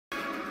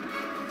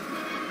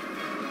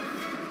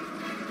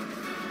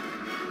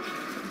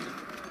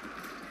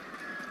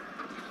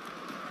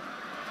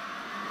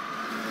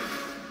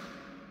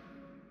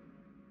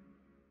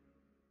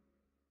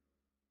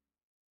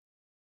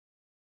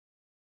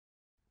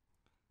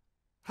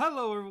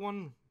Hello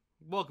everyone,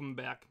 welcome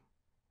back.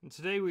 And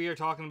today we are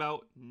talking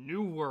about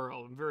New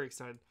World. I'm very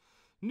excited.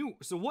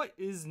 So what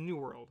is New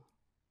World?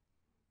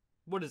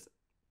 What is it?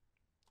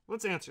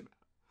 Let's answer that.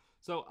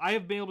 So I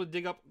have been able to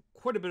dig up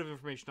quite a bit of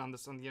information on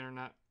this on the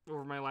internet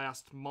over my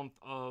last month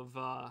of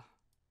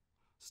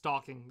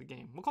stalking the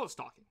game. We'll call it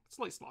stalking. It's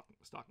light stalking.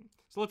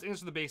 So let's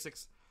answer the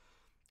basics.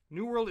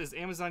 New World is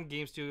Amazon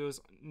Game Studios'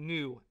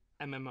 new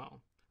MMO.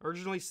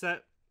 Originally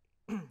set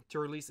to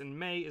release in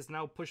May, is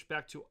now pushed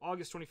back to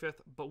August 25th,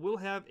 but will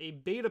have a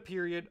beta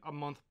period a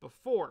month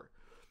before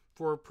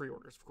for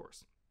pre-orders, of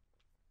course.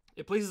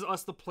 It places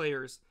us, the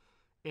players,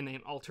 in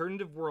an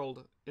alternative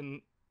world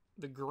in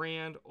the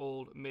grand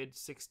old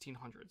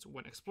mid-1600s,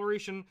 when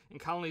exploration and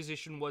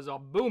colonization was a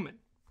booming.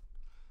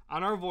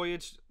 On our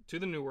voyage to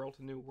the New World,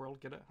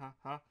 get it?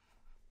 Huh?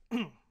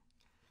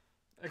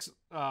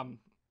 On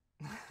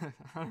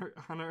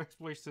our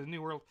exploration to the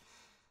New World,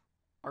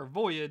 our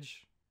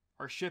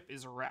ship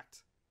is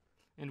wrecked,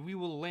 and we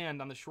will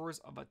land on the shores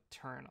of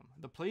Eternum,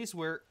 the place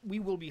where we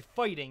will be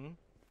fighting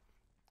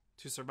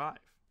to survive.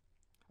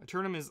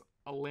 Eternum is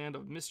a land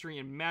of mystery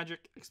and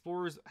magic.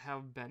 Explorers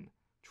have been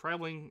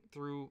traveling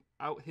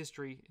throughout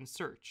history in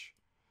search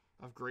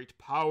of great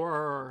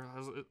power,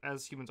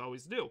 as humans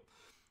always do.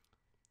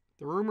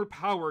 The rumored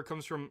power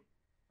comes from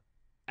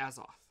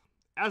Azoth.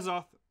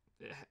 Azoth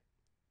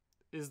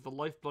is the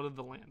lifeblood of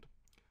the land,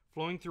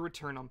 flowing through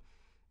Eternum,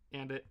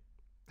 and it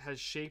has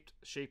shaped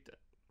it.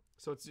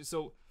 So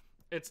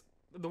it's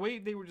the way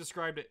they were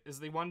described it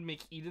is they wanted to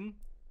make Eden,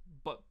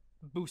 but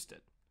boost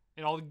it,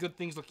 and all the good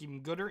things look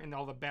even gooder, and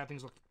all the bad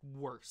things look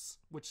worse.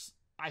 Which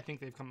I think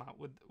they've come out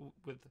with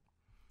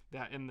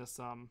that in this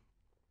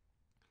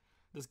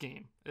this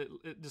game.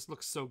 It just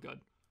looks so good.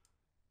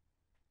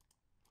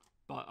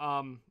 But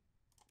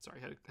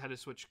sorry, had to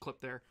switch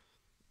clip there.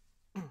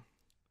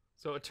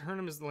 So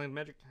Eternum is the land of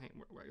magic.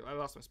 I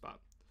lost my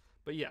spot.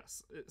 But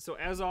yes, so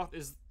Azoth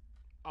is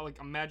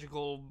like a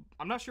magical.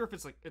 I'm not sure if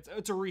it's like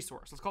it's a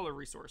resource. Let's call it a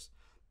resource,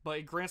 but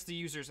it grants the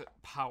users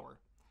power,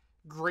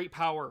 great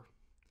power.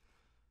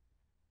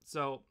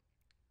 So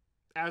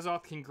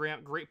Azoth can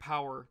grant great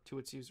power to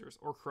its users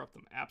or corrupt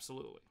them.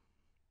 Absolutely.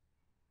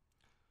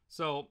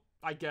 So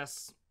I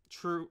guess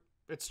true.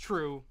 It's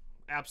true.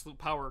 Absolute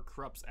power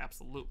corrupts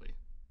absolutely,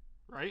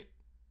 right?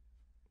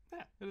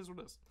 Yeah, it is what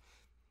it is.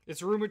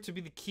 It's rumored to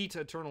be the key to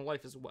eternal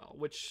life as well,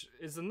 which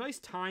is a nice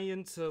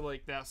tie-in to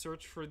like that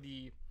search for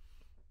the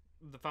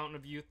Fountain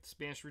of Youth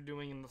Spanish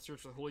redoing and the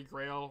search for the Holy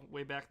Grail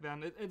way back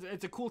then.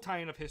 It's a cool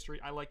tie-in of history.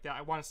 I like that.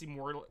 I want to see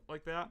more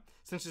like that,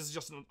 since this is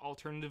just an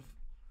alternative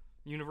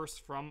universe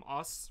from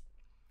us.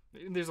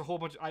 There's a whole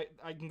bunch. I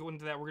can go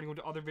into that. We're going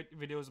to go into other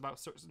videos about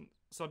certain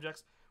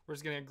subjects. We're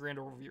just getting a grand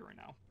overview right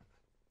now.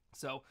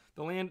 So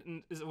the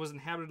land was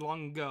inhabited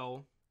long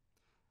ago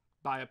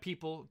by a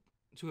people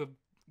who have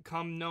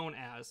become known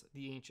as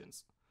the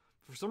Ancients.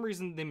 For some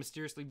reason, they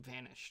mysteriously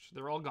vanished.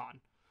 They're all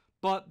gone.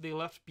 But they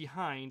left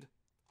behind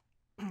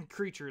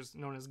creatures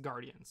known as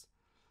guardians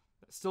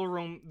that still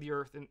roam the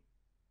earth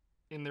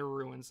in their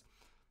ruins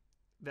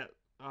that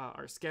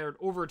are scattered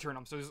over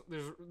Eternum. So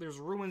there's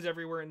ruins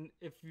everywhere, and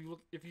if you're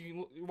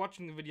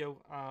watching the video,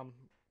 I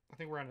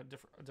think we're on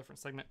a different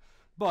segment,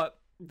 but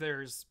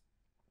there's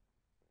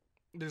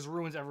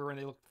ruins everywhere, and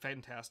they look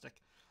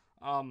fantastic.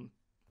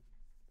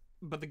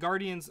 But the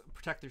Guardians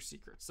protect their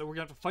secrets. So we're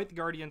going to have to fight the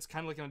Guardians,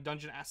 kind of like in a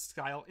dungeon-esque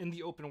style, in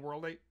the open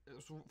world,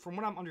 from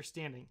what I'm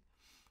understanding,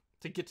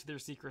 to get to their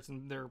secrets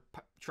and their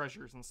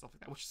treasures and stuff like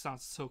that, which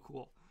sounds so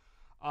cool.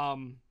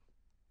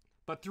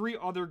 But three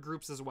other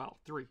groups as well.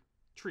 Three.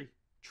 That's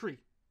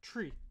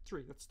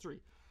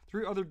three.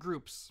 Three other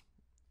groups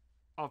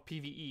of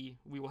PvE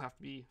we will have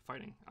to be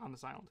fighting on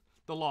this island.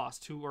 The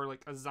Lost, who are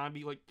like a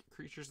zombie-like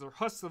creatures. They're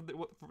husks of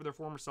their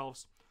former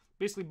selves.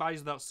 Basically bodies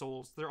without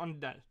souls. They're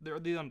undead. They're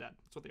the undead.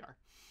 That's what they are.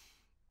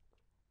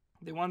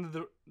 They wanted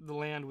the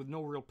land with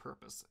no real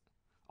purpose.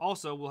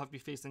 Also, we'll have to be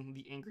facing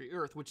the Angry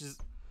Earth, which is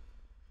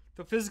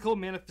the physical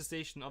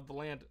manifestation of the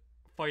land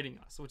fighting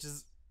us, which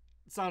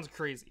sounds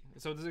crazy.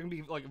 So there's going to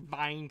be like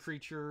vine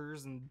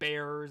creatures and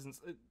bears and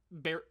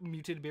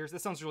mutated bears.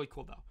 That sounds really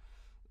cool though.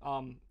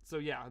 So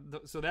yeah,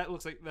 so that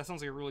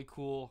sounds like a really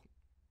cool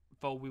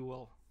foe we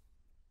will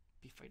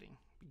be fighting.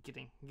 I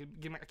can't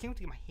wait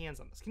to get my hands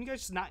on this. Can you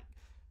guys just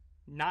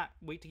not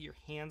wait to get your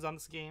hands on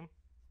this game?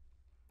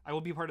 I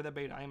will be part of that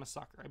beta. I am a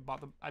sucker.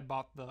 I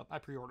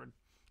pre-ordered.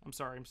 I'm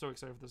sorry. I'm so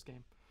excited for this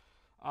game.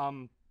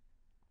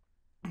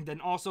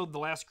 Then also the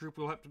last group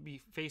we'll have to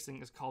be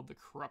facing is called the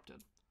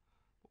Corrupted.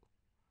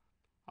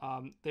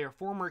 They are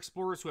former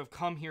explorers who have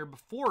come here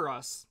before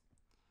us,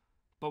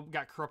 but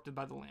got corrupted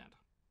by the land.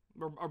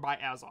 Or by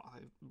Azoth,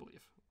 I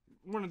believe.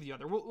 One or the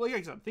other. Well, like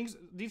I said,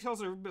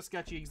 details are a bit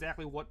sketchy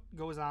exactly what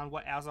goes on,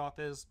 what Azoth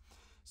is.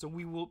 So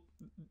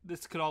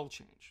this could all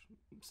change.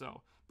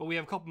 So, but we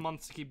have a couple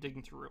months to keep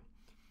digging through.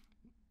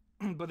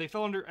 But they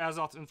fell under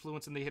Azoth's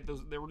influence, and they hit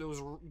those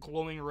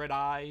glowing red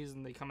eyes,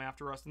 and they come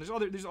after us. And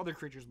there's other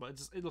creatures,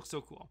 but it looks so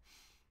cool.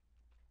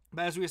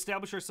 But as we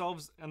establish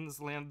ourselves in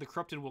this land, the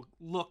corrupted will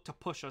look to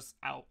push us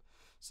out.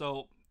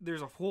 So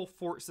there's a whole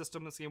fort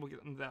system in this game. We'll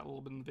get into that a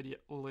little bit in the video,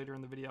 a little later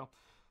in the video.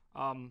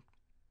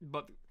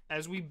 But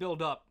as we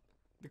build up,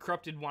 the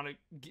corrupted want to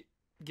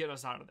get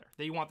us out of there.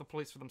 They want the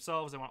place for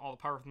themselves. They want all the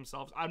power for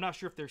themselves. I'm not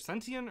sure if they're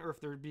sentient or if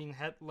they're being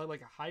led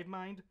like a hive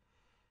mind.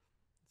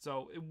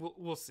 So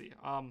we'll see.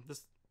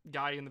 This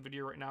guy in the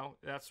video right now,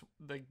 that's,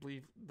 they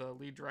believe, the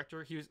lead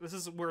director. This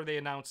is where they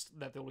announced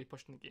that they'll be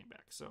pushing the game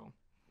back. So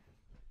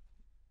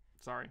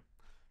sorry.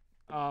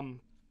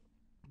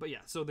 But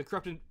yeah, so the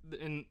corrupted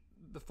in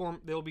the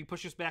form, they'll be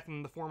pushing us back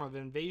in the form of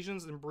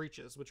invasions and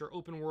breaches, which are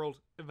open world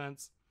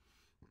events.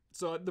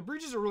 So the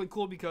breaches are really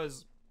cool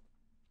because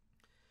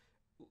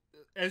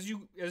as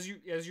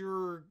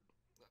your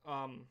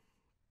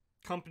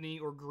company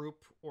or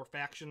group or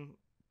faction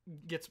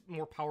gets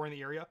more power in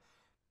the area,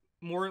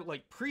 more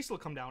like priests will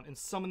come down and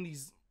summon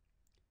these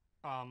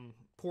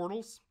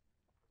portals.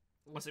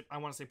 I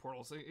want to say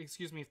portals.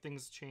 Excuse me if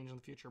things change in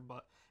the future,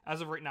 but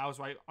as of right now, as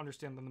I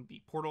understand them to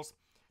be portals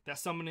that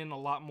summon in a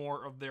lot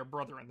more of their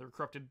brethren, their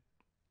corrupted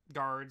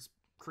guards,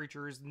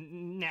 creatures,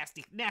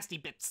 nasty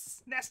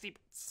bits.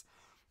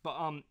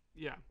 But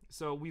yeah,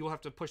 so we will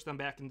have to push them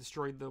back and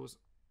destroy those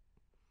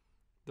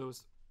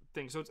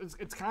things. So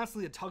it's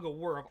constantly a tug of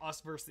war of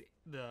us versus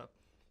the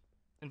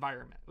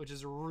environment, which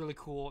is really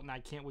cool, and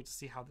I can't wait to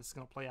see how this is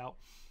going to play out.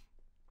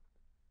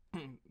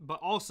 But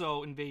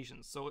also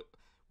invasions. So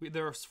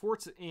there are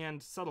forts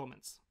and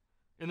settlements,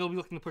 and they'll be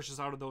looking to push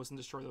us out of those and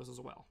destroy those as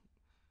well.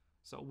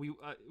 So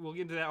we'll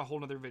get into that in a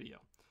whole nother video.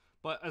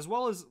 But as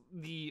well as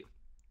the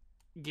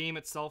game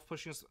itself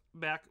pushing us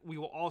back, we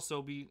will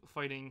also be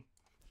fighting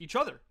each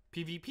other,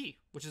 PvP,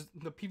 which is,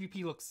 the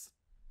PvP looks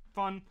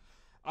fun.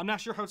 I'm not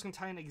sure how it's going to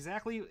tie in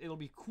exactly. It'll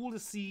be cool to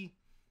see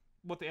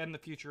what they add in the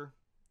future.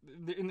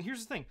 And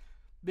here's the thing.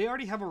 They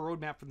already have a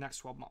roadmap for the next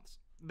 12 months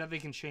that they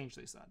can change,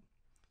 they said.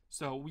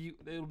 So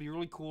it'll be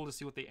really cool to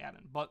see what they add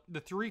in. But the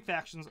 3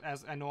 factions,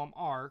 as I know them,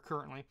 are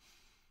currently,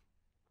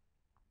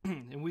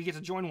 and we get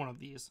to join one of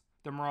these.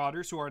 The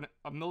Marauders, who are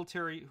a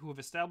military who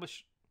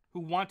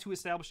want to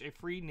establish a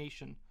free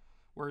nation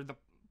where the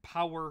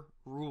power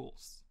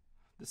rules.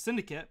 The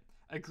Syndicate,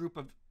 a group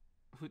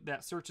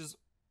that searches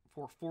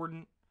for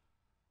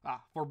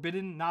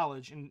forbidden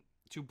knowledge and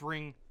to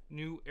bring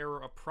new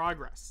era of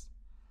progress.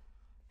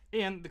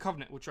 And the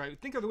Covenant, which I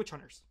think are the Witch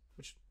Hunters,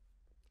 which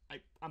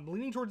I'm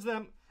leaning towards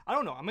them. I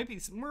don't know. I might be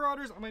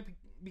Marauders. I might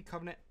be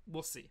Covenant.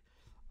 We'll see.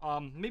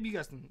 Maybe you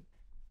guys can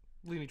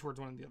lean me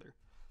towards one or the other.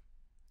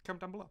 Comment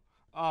down below.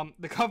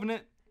 The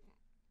Covenant,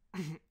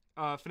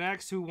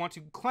 fanatics who want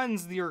to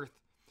cleanse the earth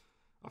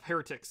of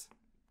heretics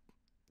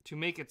to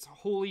make its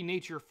holy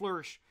nature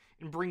flourish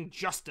and bring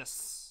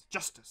justice.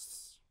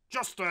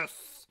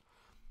 Justice.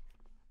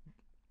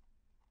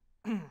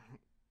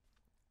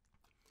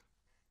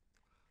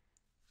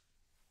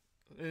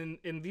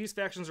 And these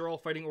factions are all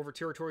fighting over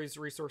territories,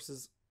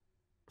 resources,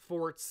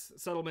 forts,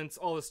 settlements,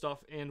 all this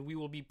stuff, and we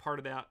will be part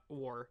of that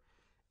war.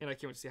 And I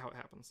can't wait to see how it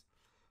happens.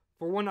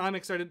 For one, I'm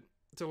excited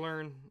to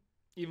learn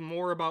even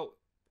more about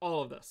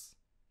all of this.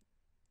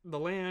 The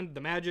land,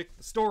 the magic,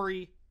 the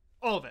story,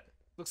 all of it.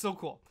 Looks so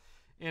cool.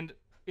 And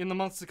in the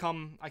months to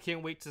come, I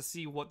can't wait to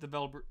see what the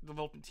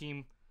development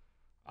team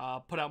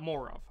put out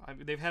more of.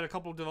 They've had a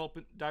couple of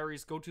development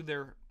diaries. Go to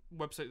their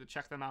website to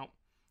check them out.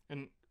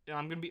 And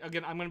I'm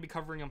gonna be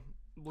covering them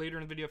later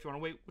in the video if you want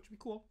to wait, which would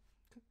be cool.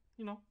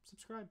 You know,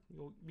 subscribe.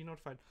 You'll be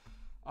notified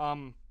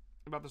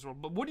about this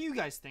world. But what do you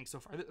guys think so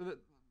far?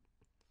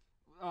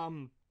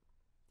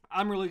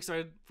 I'm really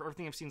excited for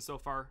everything I've seen so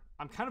far.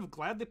 I'm kind of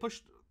glad they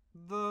pushed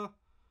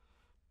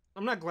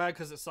I'm not glad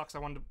because it sucks. I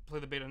wanted to play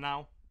the beta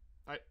now.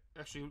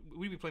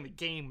 We'd be playing the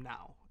game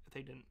now if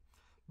they didn't.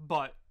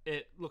 But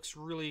it looks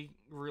really,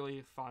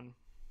 really fun.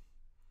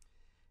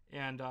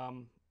 And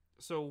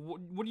so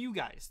what do you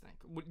guys think?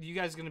 Are you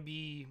guys going to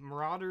be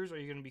Marauders? Are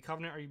you going to be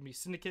Covenant? Are you going to be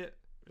Syndicate?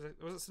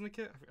 Was it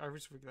Syndicate? I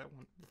always forget that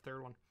one. The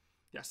third one.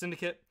 Yeah,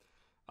 Syndicate.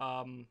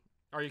 Are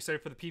you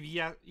excited for the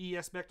PvE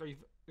aspect? Are you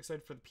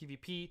excited for the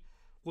PvP?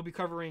 We'll be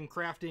covering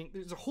crafting.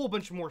 There's a whole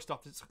bunch more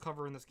stuff to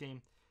cover in this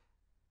game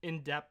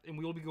in depth, and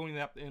we will be going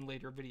that in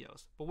later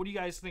videos. But what do you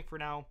guys think for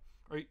now?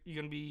 Are you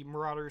going to be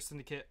Marauders,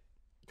 Syndicate,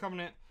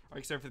 Covenant? Are you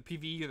excited for the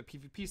PvE or the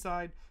PvP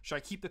side? Should I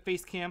keep the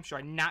face cam? Should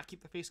I not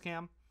keep the face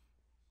cam?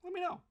 Let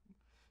me know.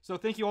 So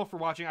thank you all for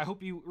watching. I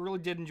hope you really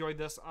did enjoy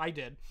this. I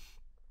did.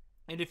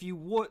 And if you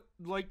would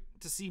like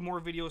to see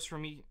more videos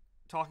from me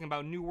talking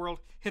about New World,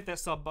 hit that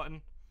sub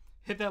button.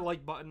 Hit that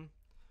like button.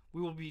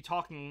 We will be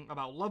talking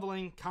about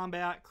leveling,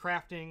 combat,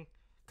 crafting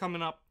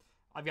coming up.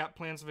 I've got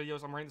plans for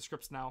videos. I'm writing the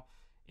scripts now.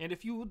 And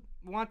if you would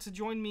want to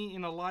join me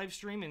in a live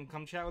stream and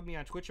come chat with me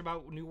on Twitch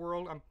about New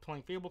World, I'm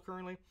playing Fable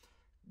currently,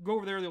 go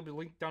over there. There'll be a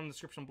link down in the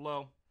description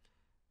below.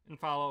 And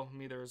follow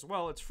me there as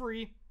well. It's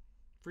free.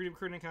 Free to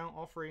create an account.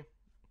 All free.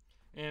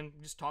 And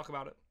just talk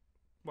about it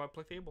while I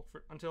play Fable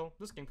until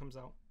this game comes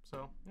out.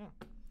 So, yeah.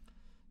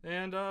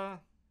 And,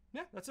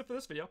 yeah, that's it for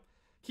this video.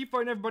 Keep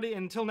fighting, everybody.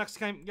 And until next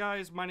time,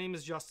 guys, my name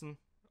is Justin.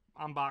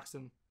 I'm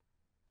Boxin.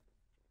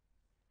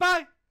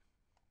 Bye!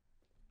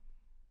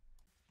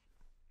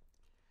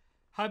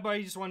 Hi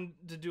Buddy just wanted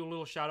to do a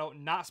little shout out,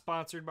 not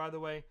sponsored by the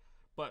way,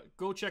 but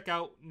go check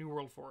out New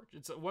World Forge.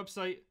 It's a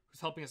website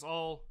who's helping us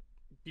all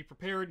be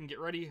prepared and get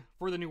ready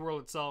for the new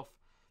world itself.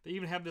 They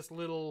even have this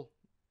little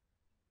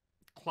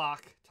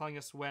clock telling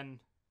us when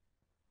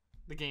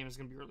the game is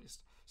going to be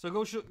released. So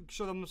go show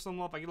them some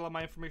love. I get a lot of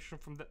my information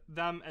from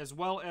them as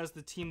well as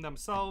the team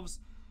themselves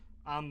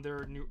on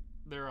their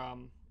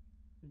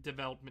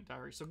development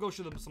diary. So go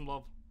show them some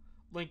love.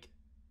 Link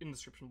in the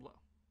description below.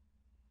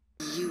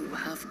 You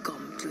have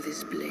come to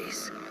this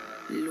place,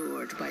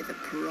 lured by the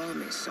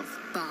promise of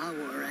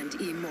power and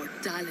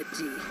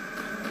immortality.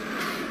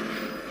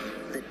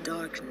 The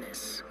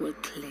darkness will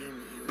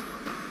claim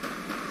you.